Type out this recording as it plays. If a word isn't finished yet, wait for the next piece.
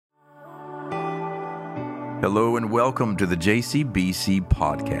Hello and welcome to the JCBC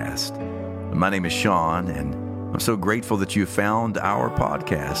podcast. My name is Sean, and I'm so grateful that you found our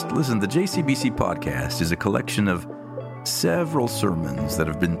podcast. Listen, the JCBC podcast is a collection of several sermons that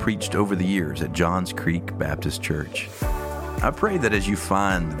have been preached over the years at Johns Creek Baptist Church. I pray that as you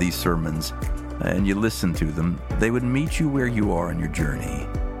find these sermons and you listen to them, they would meet you where you are in your journey.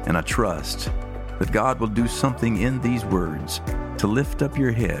 And I trust that God will do something in these words to lift up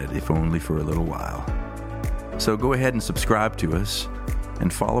your head, if only for a little while. So go ahead and subscribe to us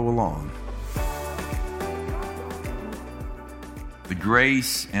and follow along. The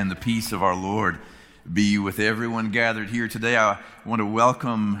grace and the peace of our Lord be with everyone gathered here today. I want to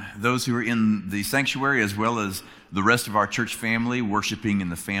welcome those who are in the sanctuary as well as the rest of our church family worshiping in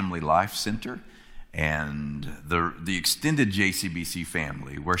the Family Life Center, and the extended JCBC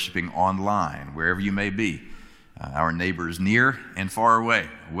family worshiping online, wherever you may be. Our neighbors near and far away,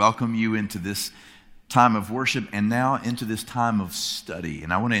 welcome you into this time of worship and now into this time of study.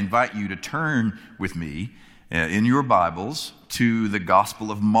 And I want to invite you to turn with me in your Bibles to the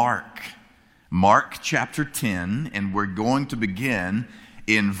Gospel of Mark. Mark chapter 10, and we're going to begin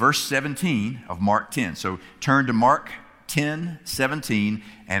in verse 17 of Mark 10. So turn to Mark 10:17,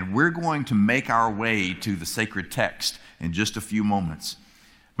 and we're going to make our way to the sacred text in just a few moments.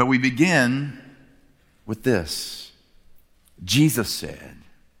 But we begin with this. Jesus said,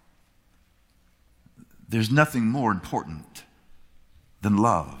 "There's nothing more important than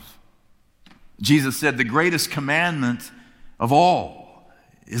love." Jesus said the greatest commandment of all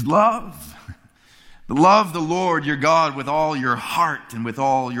is love. Love the Lord your God with all your heart and with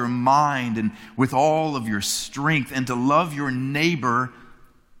all your mind and with all of your strength, and to love your neighbor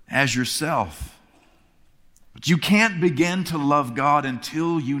as yourself. But you can't begin to love God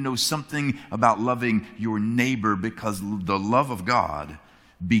until you know something about loving your neighbor, because the love of God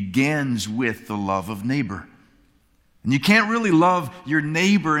begins with the love of neighbor. And you can't really love your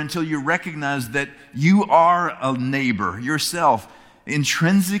neighbor until you recognize that you are a neighbor yourself,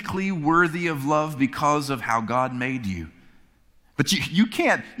 intrinsically worthy of love because of how God made you. But you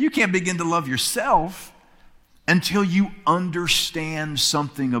can't begin to love yourself until you understand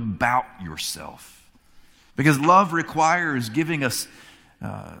something about yourself. Because love requires giving us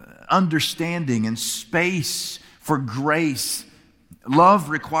understanding and space for grace. Love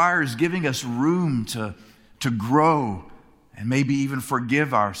requires giving us room to grow and maybe even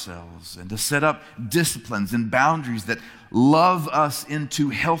forgive ourselves, and to set up disciplines and boundaries that love us into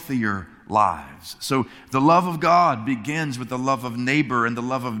healthier lives. So the love of God begins with the love of neighbor, and the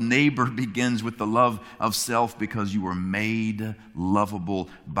love of neighbor begins with the love of self, because you were made lovable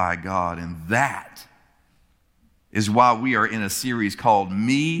by God. And that is why we are in a series called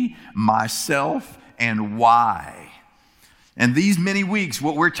Me, Myself, and Why. And these many weeks,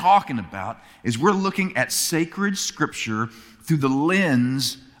 what we're talking about is we're looking at sacred scripture through the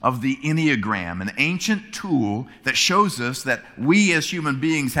lens of the Enneagram, an ancient tool that shows us that we as human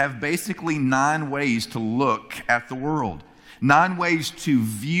beings have basically 9 ways to look at the world, 9 ways to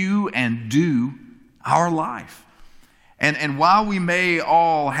view and do our life. And while we may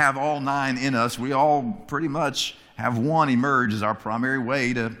all have all 9 in us, we all pretty much have one emerge as our primary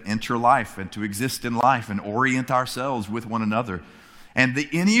way to enter life and to exist in life and orient ourselves with one another. And the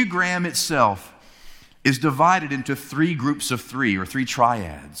Enneagram itself is divided into 3 groups of 3, or 3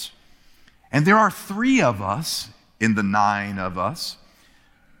 triads. And there are 3 of us in the 9 of us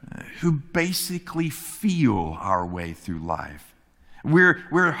who basically feel our way through life.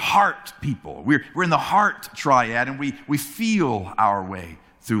 We're heart people. We're in the heart triad, and we feel our way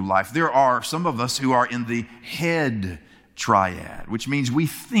through life. There are some of us who are in the head triad, which means we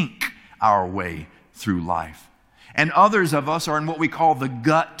think our way through life. And others of us are in what we call the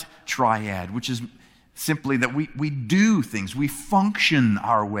gut triad, which is simply that we do things, we function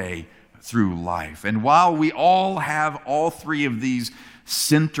our way through life. And while we all have all 3 of these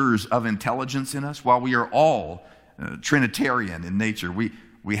centers of intelligence in us, while we are all Trinitarian in nature,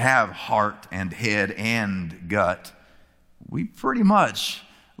 we have heart and head and gut, we pretty much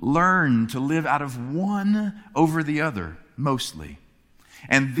learn to live out of one over the other, mostly.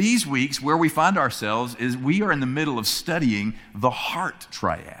 And these weeks, where we find ourselves is we are in the middle of studying the heart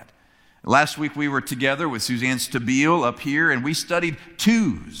triad. Last week we were together with Suzanne Stabile up here, and we studied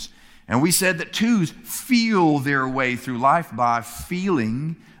 2s. And we said that 2s feel their way through life by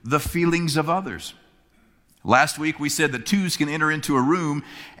feeling the feelings of others. Last week we said that 2s can enter into a room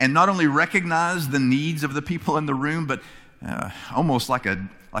and not only recognize the needs of the people in the room, but almost like a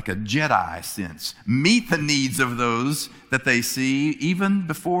Jedi sense, meet the needs of those that they see even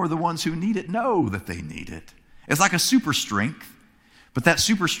before the ones who need it know that they need it. It's like a super strength, But that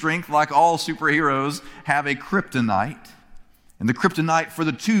super strength, like all superheroes, have a kryptonite. And the kryptonite for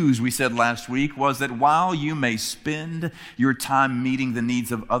the twos, we said last week, was that while you may spend your time meeting the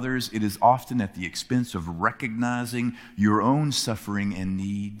needs of others, it is often at the expense of recognizing your own suffering and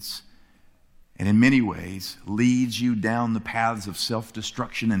needs, and in many ways leads you down the paths of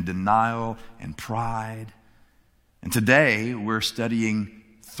self-destruction and denial and pride. And today we're studying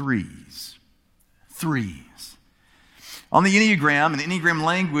threes. Threes. On the Enneagram, in the Enneagram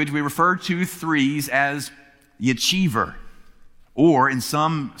language, we refer to threes as the achiever, or in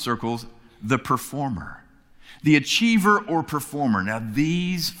some circles, the performer. The achiever or performer. Now,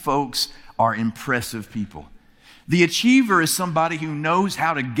 these folks are impressive people. The achiever is somebody who knows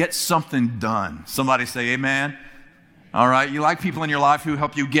how to get something done. Somebody say amen. All right, you like people in your life who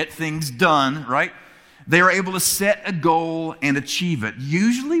help you get things done, right? They are able to set a goal and achieve it.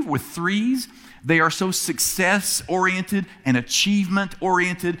 Usually with threes, they are so success-oriented and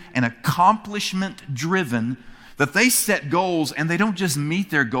achievement-oriented and accomplishment-driven that they set goals and they don't just meet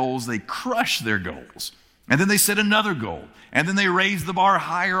their goals, they crush their goals. And then they set another goal. And then they raise the bar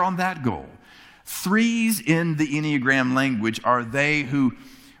higher on that goal. Threes in the Enneagram language are they who,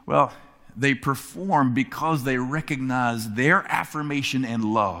 well, they perform because they recognize their affirmation and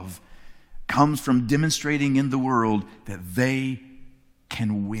love comes from demonstrating in the world that they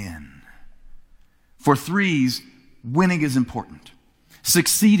can win. For threes, winning is important.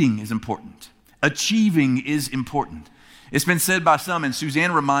 Succeeding is important. Achieving is important. It's been said by some, and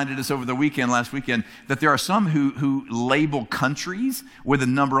Suzanne reminded us over the last weekend, that there are some who label countries with a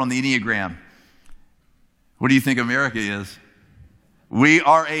number on the Enneagram. What do you think America is? We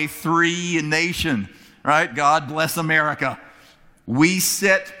are a three nation, right? God bless America. We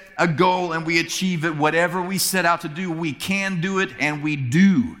set a goal and we achieve it. Whatever we set out to do, we can do it and we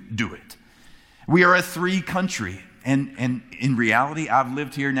do it. We are a three country. And in reality, I've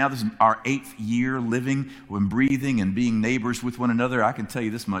lived here now. This is our 8th year living and breathing and being neighbors with one another. I can tell you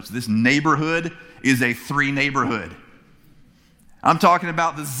this much. This neighborhood is a three neighborhood. I'm talking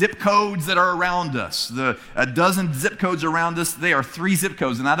about the zip codes that are around us. A dozen zip codes around us, they are 3 zip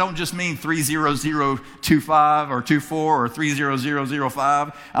codes. And I don't just mean 30025 or 24 or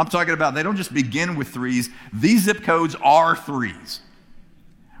 30005. I'm talking about they don't just begin with 3s. These zip codes are 3s.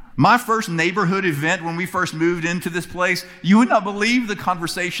 My first neighborhood event when we first moved into this place, you would not believe the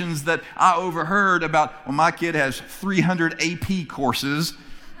conversations that I overheard about, well, my kid has 300 AP courses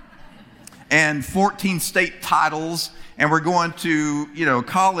and 14 state titles, and we're going to,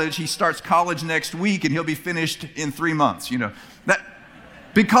 college. He starts college next week, and he'll be finished in 3 months. That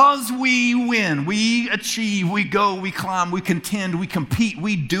because we win, we achieve, we go, we climb, we contend, we compete,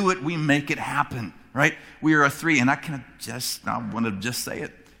 we do it, we make it happen, right? We are a 3, and I want to just say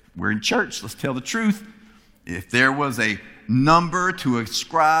it. We're in church. Let's tell the truth. If there was a number to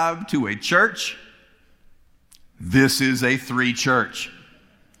ascribe to a church, this is a 3 church.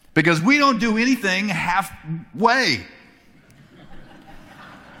 Because we don't do anything halfway.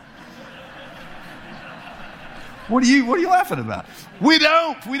 What are you laughing about? We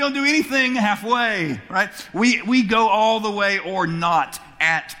don't do anything halfway, right? We go all the way or not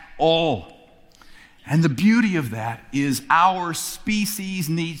at all. And the beauty of that is our species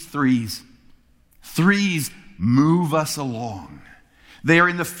needs 3s. 3s move us along. They are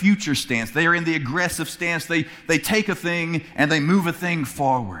in the future stance. They are in the aggressive stance. They take a thing and they move a thing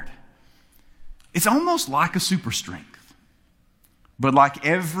forward. It's almost like a super strength. But like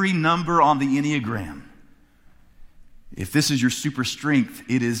every number on the Enneagram, if this is your super strength,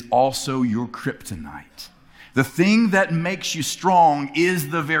 it is also your kryptonite. The thing that makes you strong is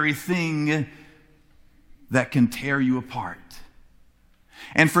the very thing that can tear you apart.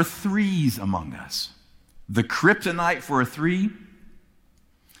 And for 3s among us, the kryptonite for a 3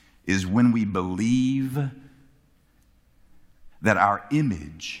 is when we believe that our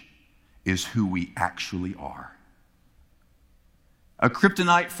image is who we actually are. A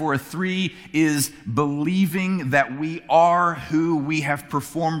kryptonite for a 3 is believing that we are who we have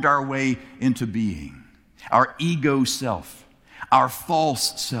performed our way into being. Our ego self, our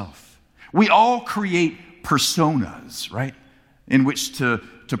false self. We all create personas, right, in which to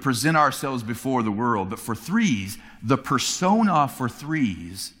present ourselves before the world. But for 3s, the persona for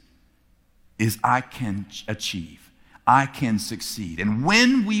 3s is I can achieve, I can succeed. And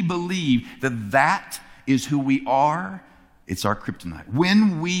when we believe that is who we are, it's our kryptonite.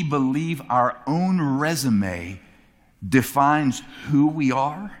 When we believe our own resume defines who we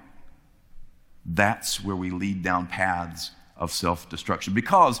are, that's where we lead down paths of self-destruction.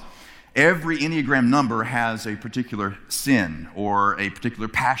 Because every Enneagram number has a particular sin or a particular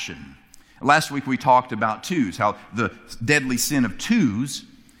passion. Last week we talked about twos, how the deadly sin of twos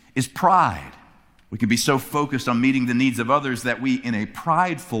is pride. We can be so focused on meeting the needs of others that we, in a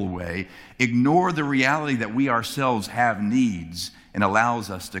prideful way, ignore the reality that we ourselves have needs, and allows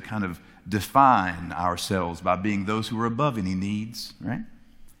us to kind of define ourselves by being those who are above any needs, right?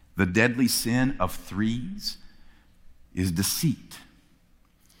 The deadly sin of threes is deceit.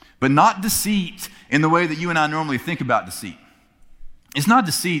 But not deceit in the way that you and I normally think about deceit. It's not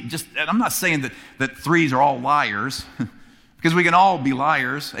deceit, I'm not saying that threes are all liars, because we can all be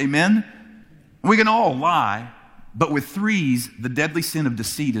liars, amen? We can all lie, but with threes, the deadly sin of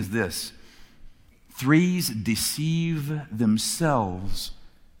deceit is this. Threes deceive themselves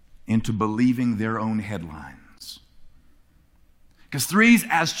into believing their own headlines. Because threes,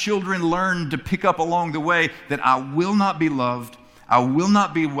 as children, learn to pick up along the way that I will not be loved, I will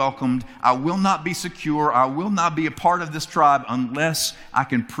not be welcomed, I will not be secure, I will not be a part of this tribe unless I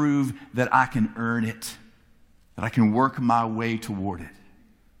can prove that I can earn it, that I can work my way toward it.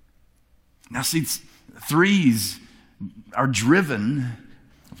 Now see, threes are driven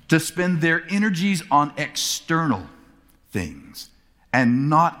to spend their energies on external things and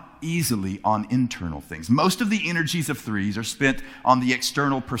not easily on internal things. Most of the energies of threes are spent on the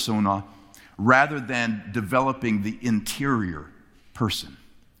external persona rather than developing the interior person.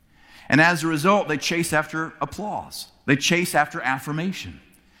 And as a result, they chase after applause. They chase after affirmation.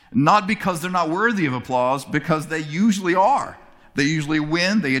 Not because they're not worthy of applause, because they usually are. They usually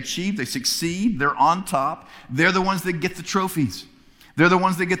win, they achieve, they succeed, they're on top. They're the ones that get the trophies. They're the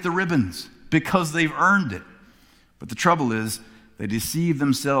ones that get the ribbons because they've earned it. But the trouble is, they deceive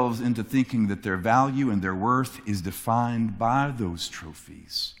themselves into thinking that their value and their worth is defined by those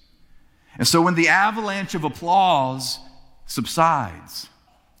trophies. And so when the avalanche of applause subsides,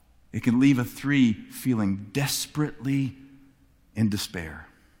 it can leave a three feeling desperately in despair.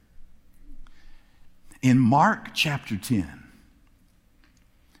 In Mark chapter 10,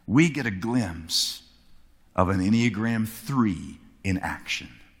 we get a glimpse of an Enneagram 3 in action.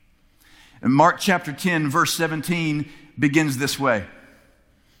 And Mark chapter 10, verse 17 begins this way.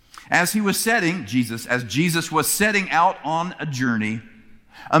 As Jesus was setting out on a journey,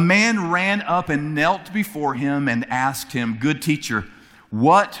 a man ran up and knelt before him and asked him, "Good teacher,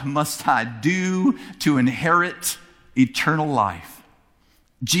 what must I do to inherit eternal life?"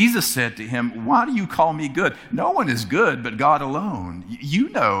 Jesus said to him, "Why do you call me good? No one is good but God alone. You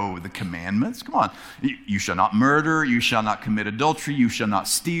know the commandments. Come on. You shall not murder. You shall not commit adultery. You shall not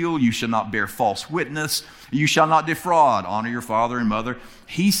steal. You shall not bear false witness. You shall not defraud. Honor your father and mother."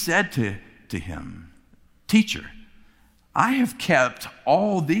 He said to him, "Teacher, I have kept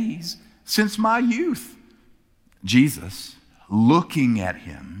all these since my youth." Jesus, looking at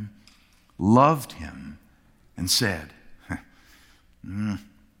him, loved him and said,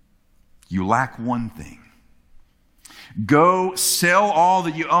 "You lack one thing. Go sell all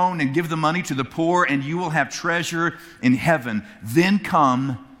that you own and give the money to the poor, and you will have treasure in heaven. Then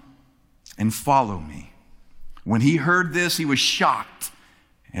come and follow me." When he heard this, he was shocked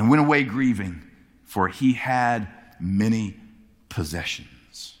and went away grieving, for he had many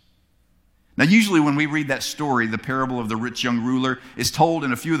possessions. Now, usually when we read that story, the parable of the rich young ruler is told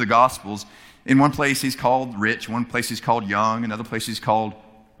in a few of the Gospels. In one place, he's called rich. One place, he's called young. Another place, he's called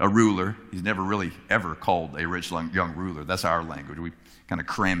a ruler. He's never really ever called a rich young ruler. That's our language. We kind of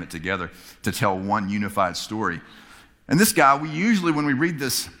cram it together to tell one unified story. And this guy, we usually, when we read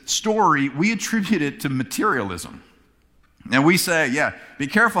this story, we attribute it to materialism. And we say, yeah, be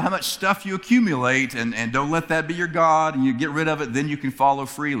careful how much stuff you accumulate and don't let that be your God, and you get rid of it, then you can follow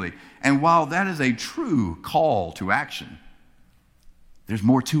freely. And while that is a true call to action, there's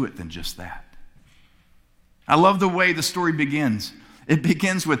more to it than just that. I love the way the story begins. It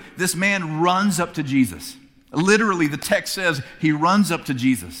begins with this man runs up to Jesus. Literally, the text says he runs up to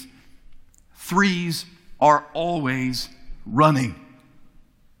Jesus. Threes are always running.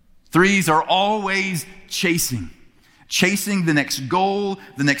 Threes are always chasing the next goal,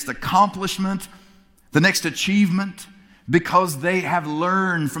 the next accomplishment, the next achievement, because they have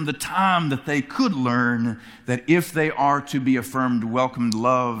learned from the time that they could learn that if they are to be affirmed, welcomed,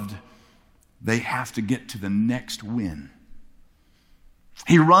 loved, they have to get to the next win.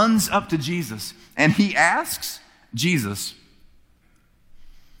 He runs up to Jesus and he asks Jesus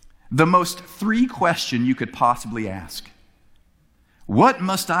the most three question you could possibly ask. What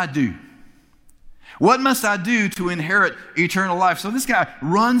must I do What must I do to inherit eternal life? So this guy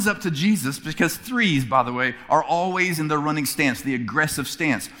runs up to Jesus, because threes, by the way, are always in the running stance, the aggressive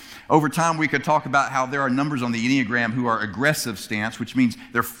stance. Over time, we could talk about how there are numbers on the Enneagram who are aggressive stance, which means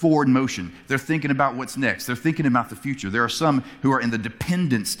they're forward motion. They're thinking about what's next. They're thinking about the future. There are some who are in the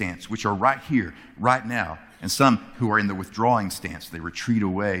dependent stance, which are right here, right now, and some who are in the withdrawing stance. They retreat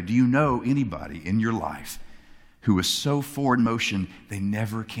away. Do you know anybody in your life who is so forward motion they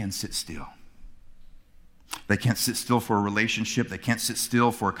never can sit still? They can't sit still for a relationship. They can't sit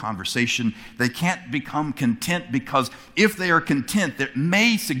still for a conversation. They can't become content, because if they are content, that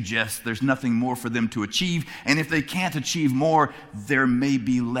may suggest there's nothing more for them to achieve. And if they can't achieve more, there may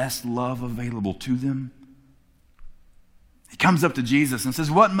be less love available to them. He comes up to Jesus and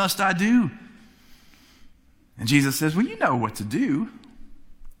says, "What must I do?" And Jesus says, "Well, you know what to do.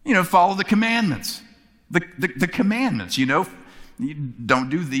 Follow the commandments. The commandments, You don't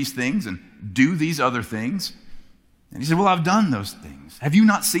do these things and do these other things." And he said, "Well, I've done those things. Have you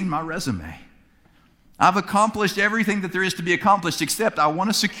not seen my resume? I've accomplished everything that there is to be accomplished, except I want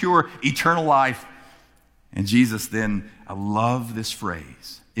to secure eternal life." And Jesus then, I love this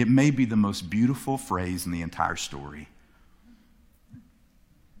phrase. It may be the most beautiful phrase in the entire story.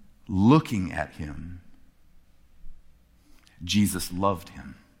 Looking at him, Jesus loved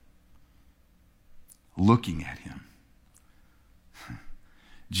him. Looking at him.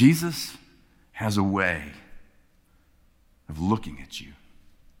 Jesus has a way of looking at you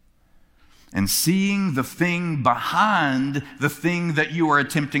and seeing the thing behind the thing that you are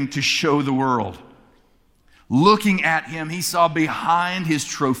attempting to show the world. Looking at him, he saw behind his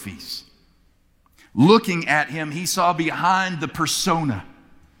trophies. Looking at him, he saw behind the persona.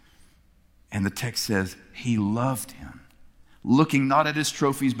 And the text says he loved him. Looking not at his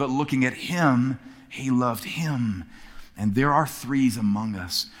trophies, but looking at him, he loved him. And there are threes among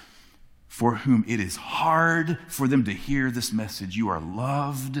us for whom it is hard for them to hear this message. You are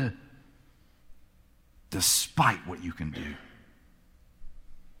loved despite what you can do.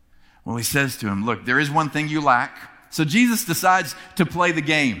 Well, he says to him, "Look, there is one thing you lack." So Jesus decides to play the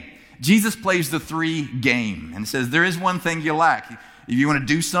game. Jesus plays the three game and says, there is one thing you lack. If you want to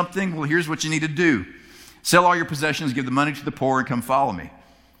do something, well, here's what you need to do. Sell all your possessions, give the money to the poor, and come follow me.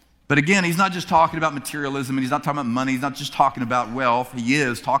 But again, he's not just talking about materialism, and he's not talking about money. He's not just talking about wealth. He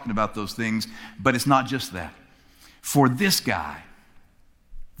is talking about those things, but it's not just that. For this guy,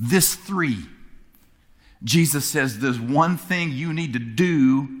 this three, Jesus says there's one thing you need to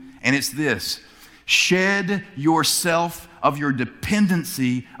do, and it's this: shed yourself of your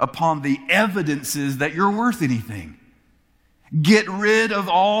dependency upon the evidences that you're worth anything. Get rid of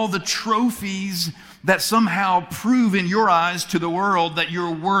all the trophies that somehow prove in your eyes to the world that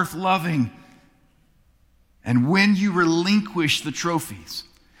you're worth loving. And when you relinquish the trophies,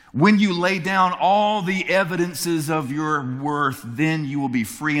 when you lay down all the evidences of your worth, then you will be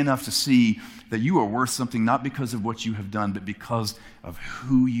free enough to see that you are worth something, not because of what you have done, but because of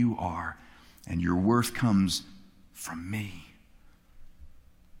who you are. And your worth comes from me.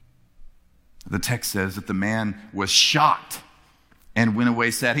 The text says that the man was shocked and went away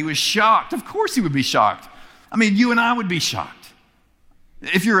sad. He was shocked. Of course he would be shocked. I mean, you and I would be shocked.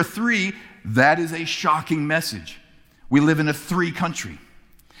 If you're a three, that is a shocking message. We live in a three country,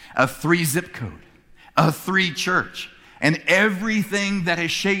 a three zip code, a three church. And everything that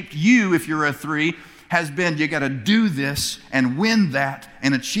has shaped you, if you're a three, has been, you got to do this and win that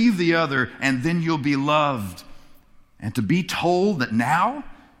and achieve the other, and then you'll be loved. And to be told that now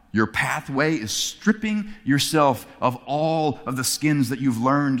your pathway is stripping yourself of all of the skins that you've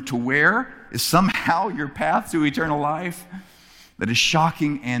learned to wear is somehow your path to eternal life, that is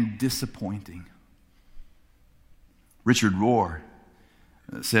shocking and disappointing. Richard Rohr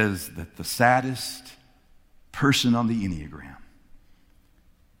says that the saddest person on the Enneagram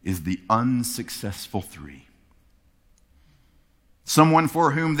is the unsuccessful three. Someone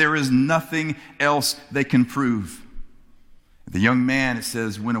for whom there is nothing else they can prove. The young man, it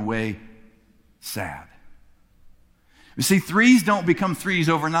says, went away sad. You see, threes don't become threes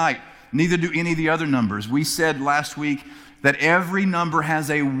overnight. Neither do any of the other numbers. We said last week that every number has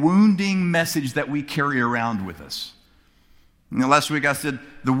a wounding message that we carry around with us. Last week I said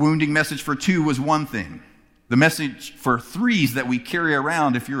the wounding message for 2 was one thing. The message for threes that we carry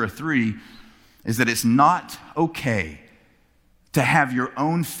around, if you're a 3, is that it's not okay to have your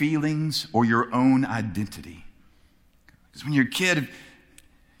own feelings or your own identity. Because when you're a kid,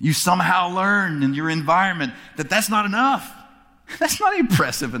 you somehow learn in your environment that that's not enough. That's not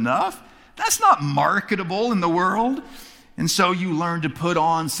impressive enough. That's not marketable in the world. And so you learn to put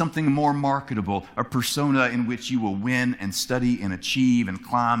on something more marketable, a persona in which you will win and study and achieve and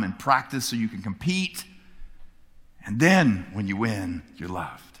climb and practice so you can compete. And then when you win, you're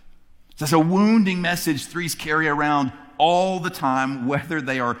loved. So that's a wounding message threes carry around all the time, whether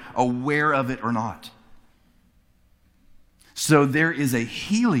they are aware of it or not. So there is a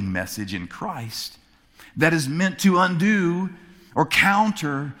healing message in Christ that is meant to undo or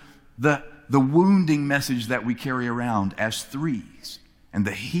counter the wounding message that we carry around as threes. And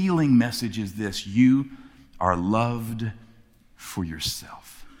the healing message is this: you are loved for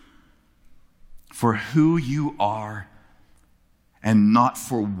yourself, for who you are and not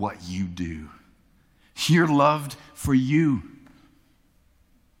for what you do. You're loved for you.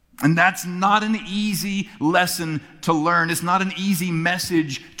 And that's not an easy lesson to learn. It's not an easy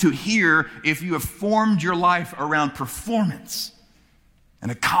message to hear if you have formed your life around performance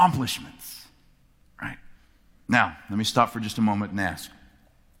and accomplishments, right? Now, let me stop for just a moment and ask.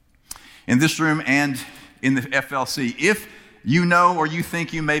 In this room and in the FLC, if you know or you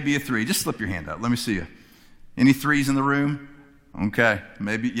think you may be a three, just slip your hand up. Let me see you. Any threes in the room? Okay,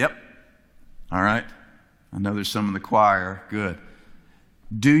 maybe, yep. All right. I know there's some in the choir. Good.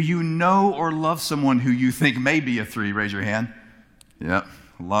 Do you know or love someone who you think may be a three? Raise your hand. Yep.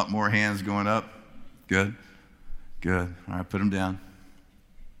 A lot more hands going up. Good. Good. All right, put them down.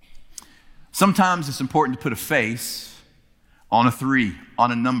 Sometimes it's important to put a face on a three,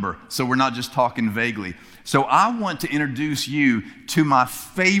 on a number, so we're not just talking vaguely. So I want to introduce you to my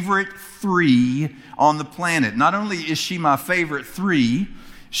favorite three on the planet. Not only is she my favorite three,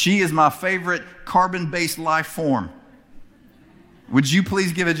 she is my favorite carbon-based life form. Would you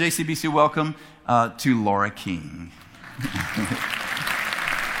please give a JCBC welcome to Laura King.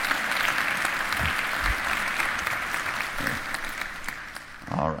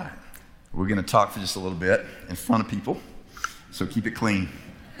 All right. We're going to talk for just a little bit in front of people, so keep it clean.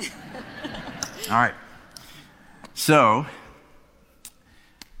 All right. So,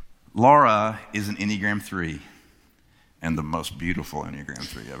 Laura is an Enneagram 3, and the most beautiful Enneagram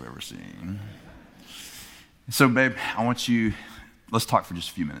 3 I've ever seen. So, babe, let's talk for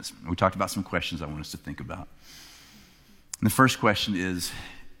just a few minutes. We talked about some questions I want us to think about. And the first question is,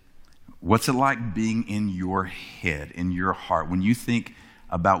 what's it like being in your head, in your heart, when you think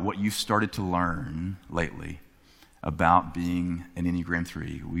about what you've started to learn lately about being an Enneagram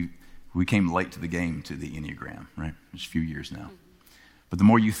 3? We came late to the game to the Enneagram, right? It's a few years now. But the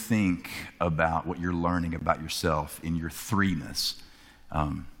more you think about what you're learning about yourself in your threeness,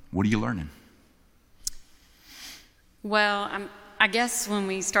 what are you learning? Well, I guess when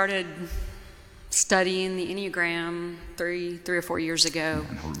we started studying the Enneagram three or 4 years ago.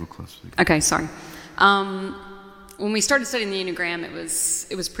 Hold it real close. Okay, sorry. When we started studying the Enneagram, it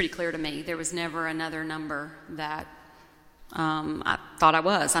was pretty clear to me. There was never another number that I thought I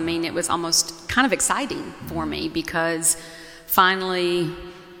was. I mean, it was almost kind of exciting for me because finally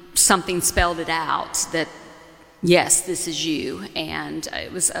something spelled it out that, yes, this is you. And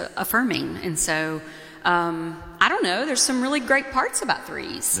it was affirming. And so, I don't know, there's some really great parts about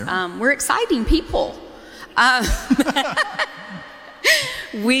threes. We're exciting people.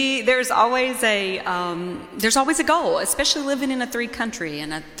 There's always a goal, especially living in a 3 country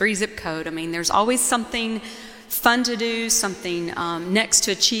and a 3 zip code. I mean, there's always something fun to do, something next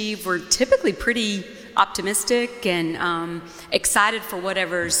to achieve. We're typically pretty optimistic and excited for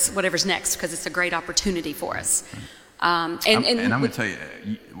whatever's next because it's a great opportunity for us. And I'm going to tell you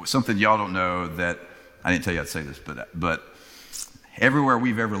something y'all don't know that I didn't tell you I'd say this, but everywhere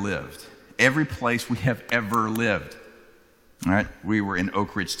we've ever lived, every place we have ever lived, all right, we were in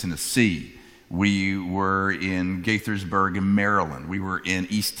Oak Ridge, Tennessee. We were in Gaithersburg, in Maryland. We were in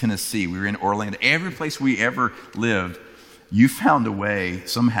East Tennessee. We were in Orlando. Every place we ever lived, you found a way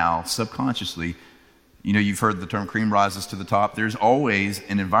somehow, subconsciously. You know, you've heard the term cream rises to the top. There's always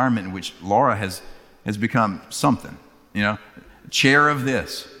an environment in which Laura has become something. You know, chair of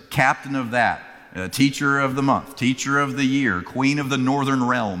this, captain of that, teacher of the month, teacher of the year, queen of the northern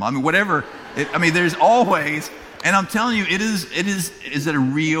realm. I mean, whatever. There's always. And I'm telling you, it is a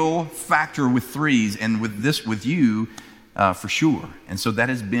real factor with threes and with you for sure. And so that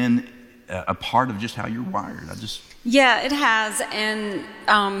has been a part of just how you're wired. Yeah, it has. And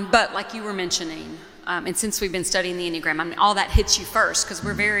but like you were mentioning, and since we've been studying the Enneagram, I mean, all that hits you first because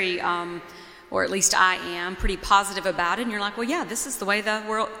we're very, or at least I am, pretty positive about it. And you're like, well, yeah, this is the way the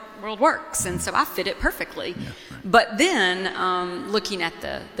world works. And so I fit it perfectly. Yeah, right. But then looking at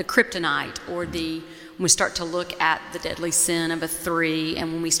the kryptonite or when we start to look at the deadly sin of a 3,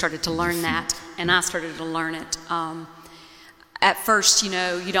 and when we started to learn that, and I started to learn it, at first, you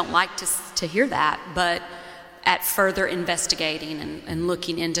know, you don't like to hear that, but at further investigating and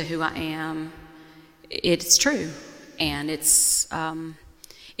looking into who I am, it's true. And it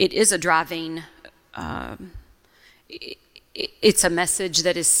is a driving, it's a message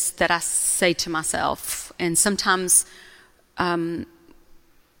that I say to myself. And sometimes, and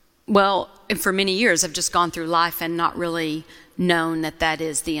for many years, I've just gone through life and not really known that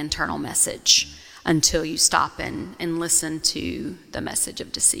is the internal message until you stop and listen to the message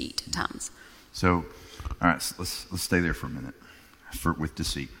of deceit at times. So, all right, so let's stay there for a minute with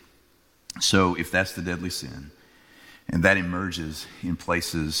deceit. So if that's the deadly sin, and that emerges in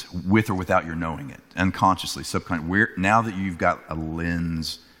places with or without your knowing it, unconsciously, subconsciously, now that you've got a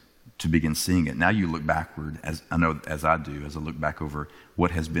lens to begin seeing it, now you look backward, as I look back over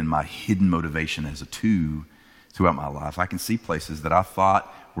what has been my hidden motivation as a two throughout my life. I can see places that I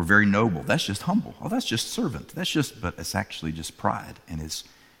thought were very noble. That's just humble. Oh, that's just servant. But it's actually just pride, and it's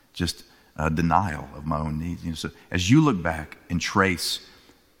just denial of my own needs. So as you look back and trace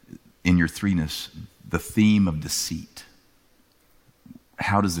in your threeness the theme of deceit,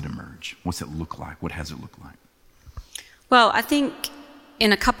 how does it emerge? What's it look like? What has it looked like? Well, I think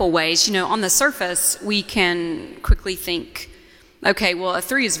in a couple ways. On the surface, we can quickly think, okay, well, a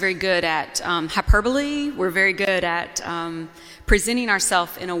 3 is very good at hyperbole. We're very good at presenting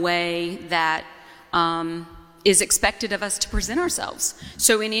ourselves in a way that is expected of us to present ourselves.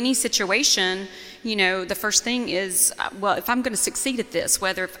 So in any situation, the first thing is, if I'm going to succeed at this,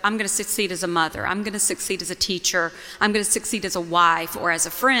 whether if I'm going to succeed as a mother, I'm going to succeed as a teacher, I'm going to succeed as a wife or as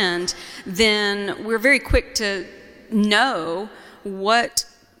a friend, then we're very quick to know what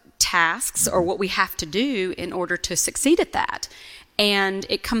tasks or what we have to do in order to succeed at that. And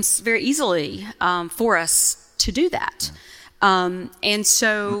it comes very easily for us to do that. And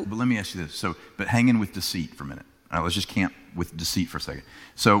so... But let me ask you this. But hang in with deceit for a minute. Let's just camp with deceit for a second.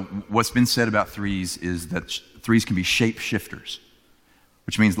 So what's been said about 3s is that 3s can be shapeshifters,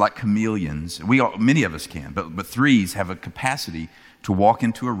 which means like chameleons. Many of us can, but 3s have a capacity to walk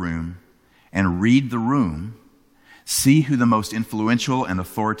into a room and read the room, see who the most influential and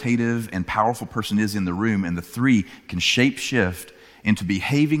authoritative and powerful person is in the room, and the 3 can shapeshift into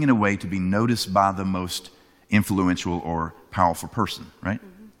behaving in a way to be noticed by the most influential or powerful person, right?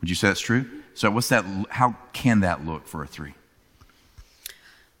 Mm-hmm. Would you say that's true? So how can that look for a 3?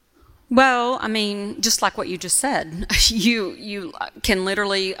 Well, just like what you just said, you can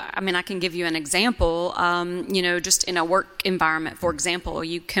literally, I can give you an example, just in a work environment, for example,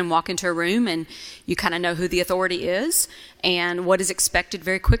 you can walk into a room and you kind of know who the authority is and what is expected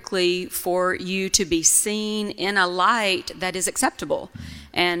very quickly for you to be seen in a light that is acceptable.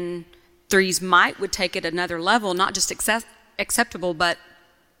 And 3s would take it another level, not just acceptable, but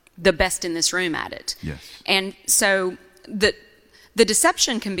the best in this room at it. Yes. And so the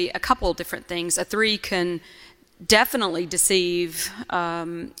deception can be a couple of different things. A 3 can definitely deceive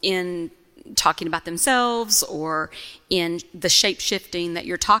in talking about themselves or in the shape-shifting that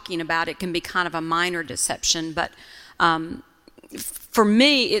you're talking about. It can be kind of a minor deception, but for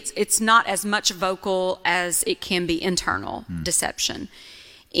me, it's not as much vocal as it can be internal deception.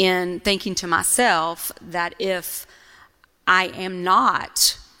 In thinking to myself that if I am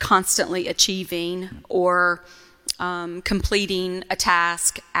not constantly achieving or completing a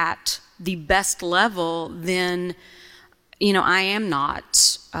task at the best level, then, I am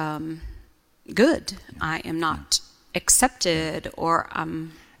not good. I am not accepted, or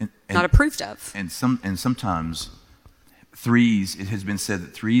I'm not approved of. And sometimes 3s, it has been said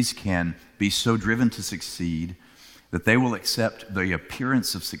that 3s can be so driven to succeed that they will accept the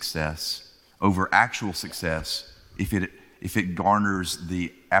appearance of success over actual success if it garners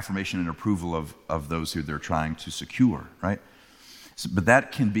the affirmation and approval of those who they're trying to secure, right? But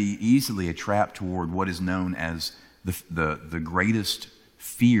that can be easily a trap toward what is known as the greatest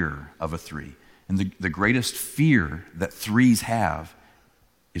fear of a 3. And the greatest fear that 3s have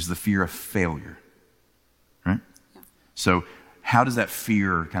is the fear of failure, right? Yeah. So how does that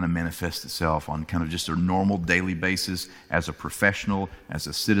fear kind of manifest itself on kind of just a normal daily basis as a professional, as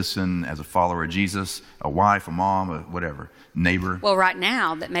a citizen, as a follower of Jesus, a wife, a mom, a whatever, neighbor? Well, right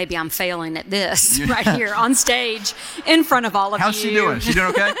now that maybe I'm failing at this right here on stage in front of all of How's you. She doing? She doing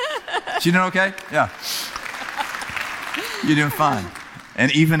okay? She doing okay? Yeah. You're doing fine.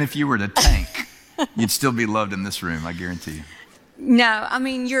 And even if you were to tank, you'd still be loved in this room, I guarantee you. No,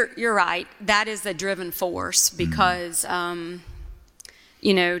 you're right. That is a driven force because, to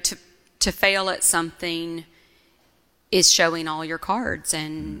fail at something is showing all your cards,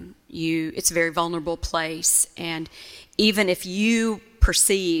 and it's a very vulnerable place. And even if you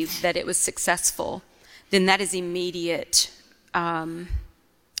perceive that it was successful, then that is immediate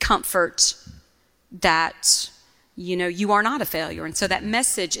comfort that, you are not a failure. And so that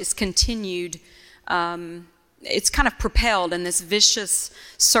message is continued. It's kind of propelled in this vicious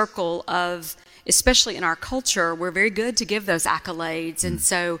circle of, especially in our culture, we're very good to give those accolades. And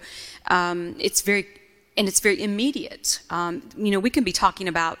so it's very immediate. We can be talking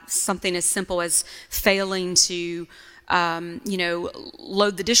about something as simple as failing to,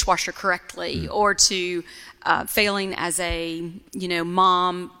 load the dishwasher correctly, or to failing as a,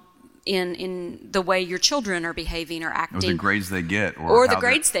 mom in the way your children are behaving or acting. Or the grades they get. Or the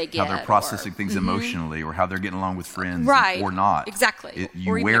grades they get. How they're processing things emotionally, or how they're getting along with friends. Right. Or not. Exactly.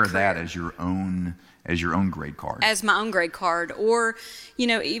 You wear that as your own grade card. As my own grade card. Or,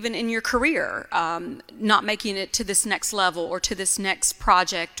 even in your career, not making it to this next level or to this next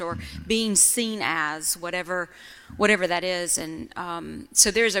project, or being seen as whatever that is. And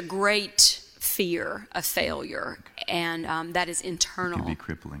so there's a great fear of failure, and that is internal. It can be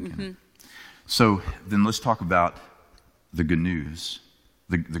crippling. Can it? So then let's talk about the good news,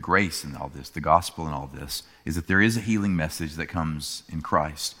 the grace in all this, the gospel in all this, is that there is a healing message that comes in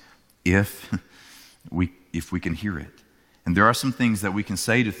Christ if we can hear it. And there are some things that we can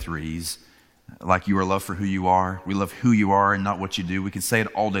say to threes, like you are loved for who you are. We love who you are and not what you do. We can say it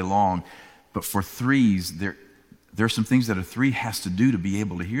all day long. But for threes, there are some things that a three has to do to be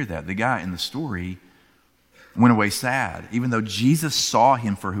able to hear that. The guy in the story went away sad, even though Jesus saw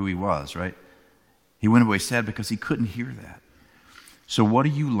him for who he was, right? He went away sad because he couldn't hear that. So what are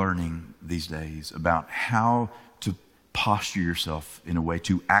you learning these days about how to posture yourself in a way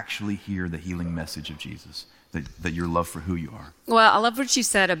to actually hear the healing message of Jesus, that you're loved for who you are? Well, I love what you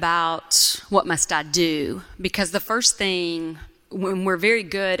said about what must I do, because the first thing, when we're very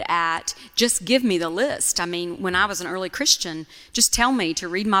good at just give me the list. I mean, when I was an early Christian, just tell me to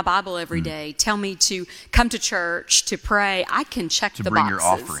read my Bible every day. Tell me to come to church, to pray. I can check the boxes. To bring your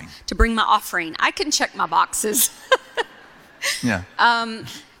offering. To bring my offering. I can check my boxes. Yeah.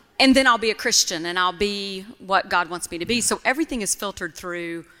 And then I'll be a Christian, and I'll be what God wants me to be. So everything is filtered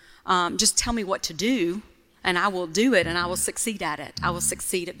through, just tell me what to do, and I will do it, and I will succeed at it. I will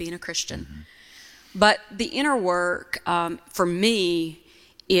succeed at being a Christian. But the inner work for me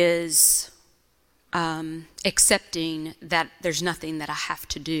is accepting that there's nothing that I have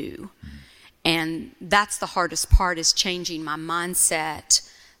to do. And that's the hardest part, is changing my mindset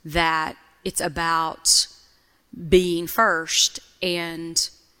that it's about being first and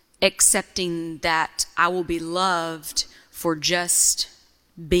accepting that I will be loved for just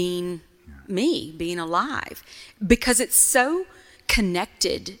being me, being alive. Because it's so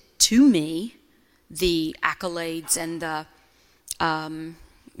connected to me, the accolades and the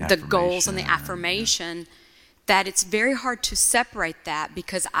goals and the affirmation, that it's very hard to separate that,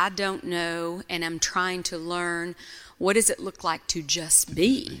 because I don't know, and I'm trying to learn, what does it look like to just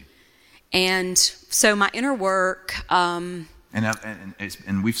be? And so my inner work...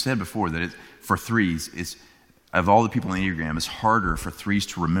 And we've said before that for threes, of all the people in the Enneagram, it's harder for threes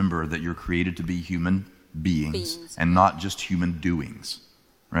to remember that you're created to be human beings. And not just human doings,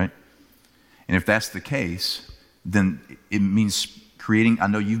 right? And if that's the case, then it means creating, I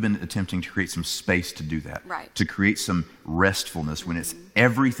know you've been attempting to create some space to do that. Right. To create some restfulness when it's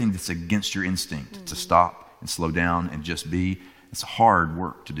everything that's against your instinct to stop and slow down and just be. It's hard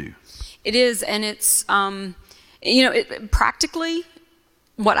work to do. It is, and it's, practically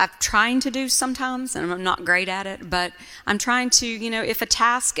what I'm trying to do sometimes, and I'm not great at it, but I'm trying to,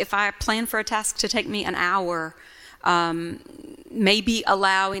 if I plan for a task to take me an hour, maybe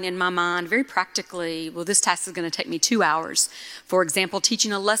allowing in my mind very practically, well, this task is going to take me 2 hours. For example,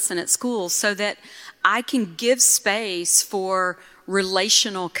 teaching a lesson at school, so that I can give space for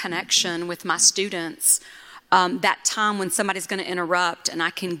relational connection with my students. That time when somebody's going to interrupt, and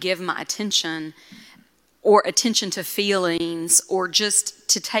I can give my attention, or attention to feelings, or just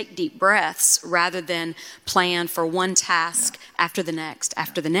to take deep breaths, rather than plan for one task after the next,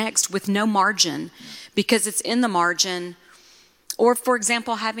 with no margin, because it's in the margin. Or, for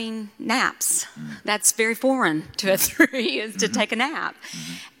example, having naps. That's very foreign to a three, is to take a nap.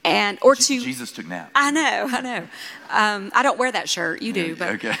 And Jesus took naps. I know. I don't wear that shirt. You do,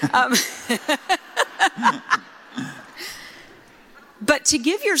 but okay. But to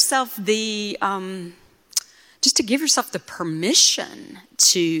give yourself the permission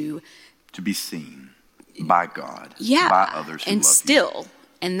to be seen by God, by others who and love still you.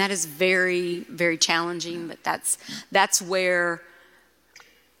 And that is very, very challenging, but that's where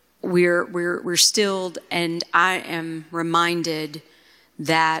we're stilled, and I am reminded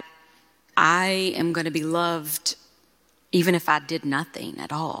that I am going to be loved even if I did nothing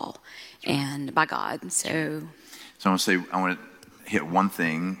at all, and by God. So I want to say, hit one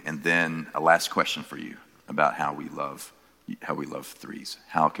thing and then a last question for you about how we love threes.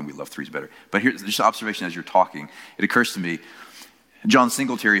 How can we love threes better? But here's just an observation as you're talking. It occurs to me, John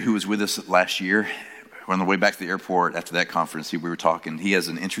Singletary, who was with us last year, on the way back to the airport after that conference, we were talking. He has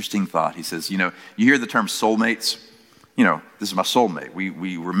an interesting thought. He says, you hear the term soulmates. This is my soulmate.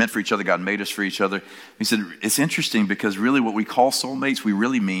 We were meant for each other. God made us for each other. He said, it's interesting because really what we call soulmates, we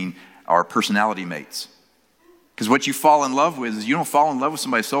really mean our personality mates. Because what you fall in love with is you don't fall in love with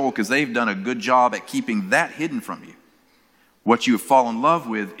somebody's soul because they've done a good job at keeping that hidden from you. What you fall in love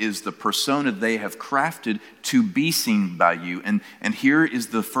with is the persona they have crafted to be seen by you. And here is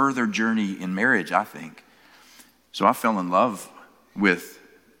the further journey in marriage, I think. So I fell in love with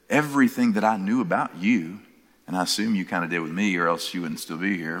everything that I knew about you. And I assume you kind of did with me, or else you wouldn't still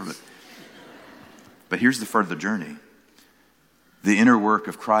be here. But here's the further journey. The inner work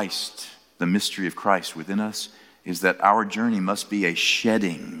of Christ, the mystery of Christ within us, is that our journey must be a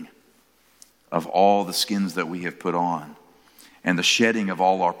shedding of all the skins that we have put on, and the shedding of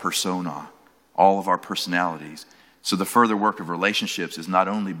all our persona, all of our personalities. So the further work of relationships is not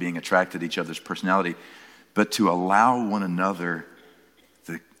only being attracted to each other's personality, but to allow one another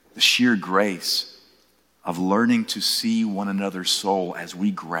the sheer grace of learning to see one another's soul as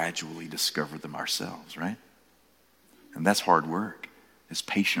we gradually discover them ourselves, right? And that's hard work. It's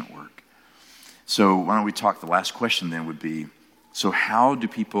patient work. So why don't we talk, the last question then would be, so how do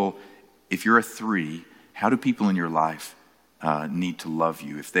people, if you're a three, how do people in your life need to love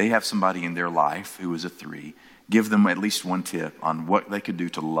you? If they have somebody in their life who is a three, give them at least one tip on what they could do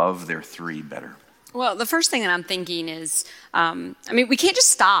to love their three better. Well, the first thing that I'm thinking is, we can't just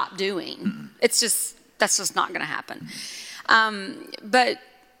stop doing. Mm-mm. That's just not going to happen. But,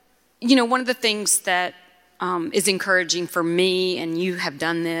 one of the things that is encouraging for me, and you have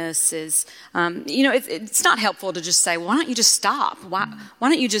done this, is, it's not helpful to just say, why don't you just stop? Why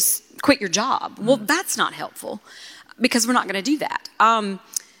don't you just quit your job? Well, that's not helpful because we're not going to do that.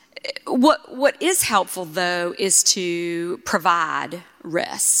 What is helpful, though, is to provide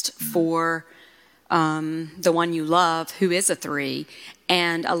rest for the one you love who is a three,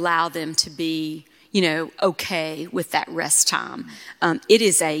 and allow them to be okay with that rest time. It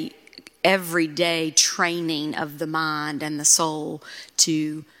is a everyday training of the mind and the soul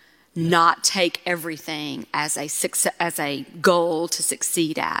to not take everything as a goal to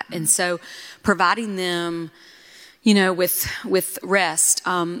succeed at. And so providing them, with rest,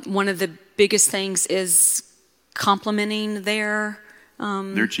 one of the biggest things is complimenting their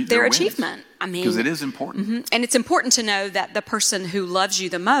achievement. Because it is important. Mm-hmm. And it's important to know that the person who loves you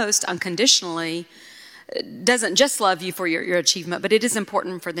the most unconditionally doesn't just love you for your achievement, but it is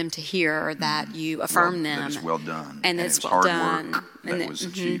important for them to hear that you affirm them. That it's well done. And it's well hard done. Work that was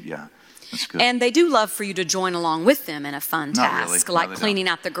achieved, yeah. That's good. And they do love for you to join along with them in a fun task, really. like cleaning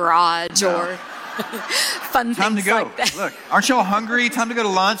out the garage or fun Time things to go. like that. Look, aren't y'all hungry? Time to go to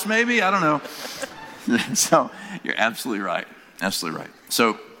lunch, maybe? I don't know. So you're absolutely right. Absolutely right.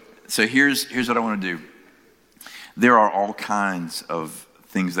 So here's what I want to do. There are all kinds of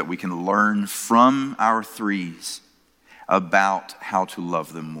things that we can learn from our threes about how to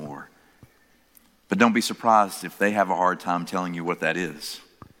love them more. But don't be surprised if they have a hard time telling you what that is,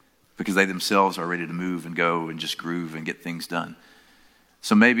 because they themselves are ready to move and go and just groove and get things done.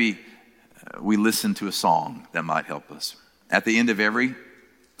 So maybe we listen to a song that might help us. At the end of every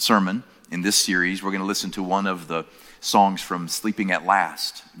sermon in this series, we're going to listen to one of the songs from Sleeping at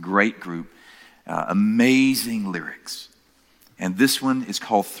Last. Great group. Amazing lyrics. And this one is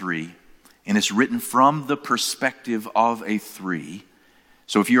called Three, and it's written from the perspective of a three.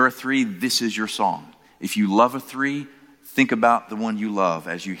 So if you're a three, this is your song. If you love a three, think about the one you love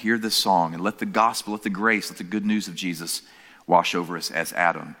as you hear this song, and let the gospel, let the grace, let the good news of Jesus wash over us as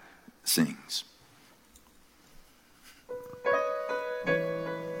Adam sings.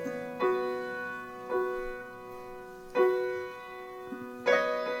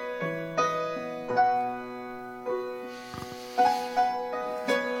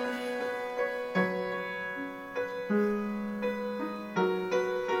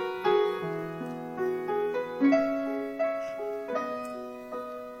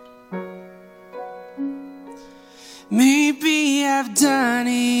 Maybe I've done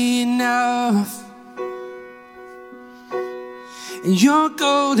enough, and your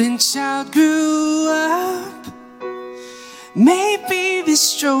golden child grew up. Maybe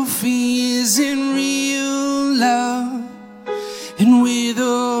this trophy isn't real love, and with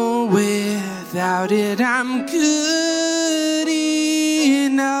or without it I'm good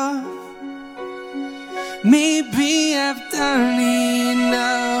enough. Maybe I've done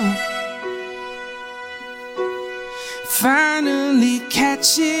enough. Finally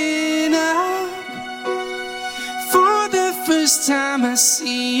reaching up. For the first time I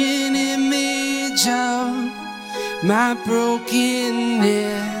see an image of my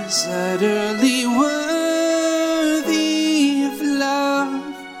brokenness, utterly worthy of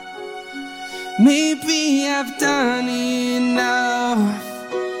love. Maybe I've done enough.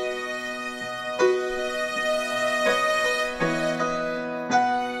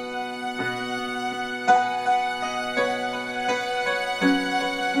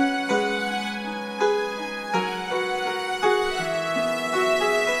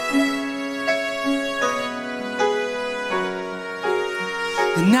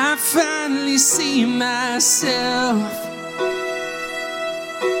 And I finally see myself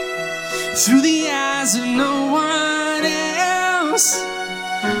through the eyes of no one else.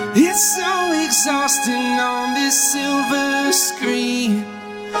 It's so exhausting on this silver screen,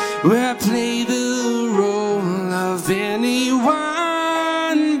 where I play the role of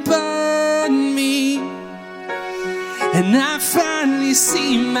anyone but me. And I finally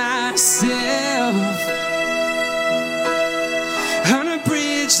see myself on a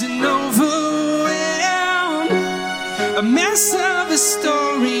bridge and overwhelmed, a mess of a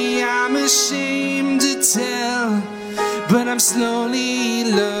story I'm ashamed to tell. But I'm slowly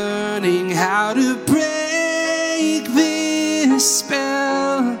learning how to break this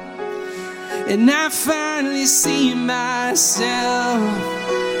spell. And I finally see myself.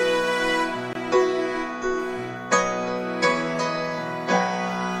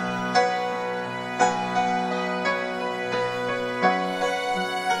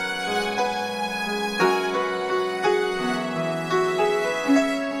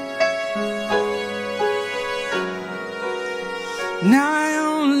 Now I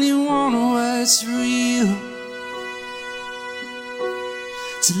only want what's real,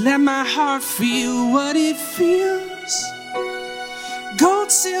 to let my heart feel what it feels.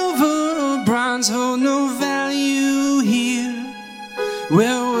 Gold, silver, or bronze hold no value here,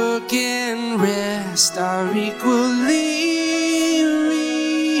 where work and rest are equally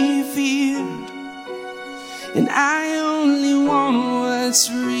revered. And I only want what's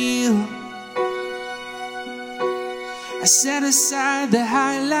real. I set aside the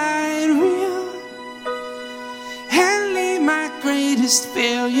highlight reel and lay my greatest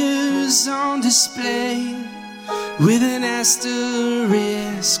failures on display, with an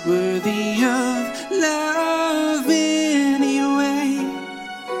asterisk worthy of love anyway.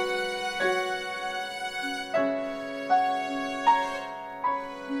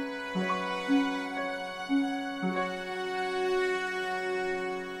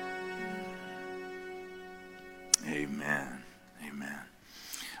 Amen. Amen.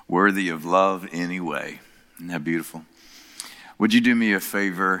 Worthy of love anyway. Isn't that beautiful? Would you do me a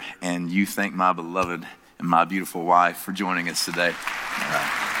favor and you thank my beloved and my beautiful wife for joining us today? All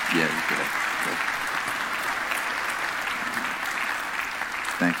right. Yeah, you could.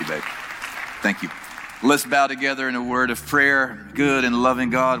 Thank you, babe. Thank you. Let's bow together in a word of prayer. Good and loving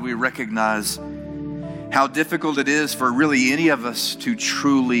God, we recognize how difficult it is for really any of us to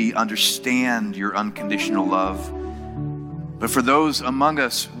truly understand your unconditional love. But for those among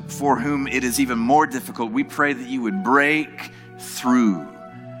us for whom it is even more difficult, we pray that you would break through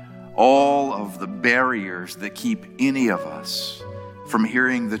all of the barriers that keep any of us from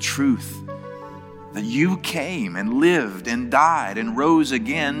hearing the truth that you came and lived and died and rose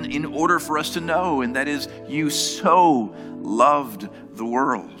again in order for us to know, and that is, you so loved the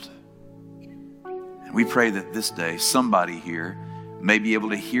world. And we pray that this day somebody here may be able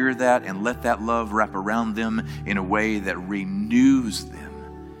to hear that and let that love wrap around them in a way that renews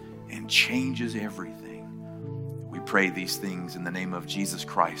them and changes everything. We pray these things in the name of Jesus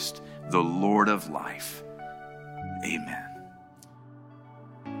Christ, the Lord of life. Amen.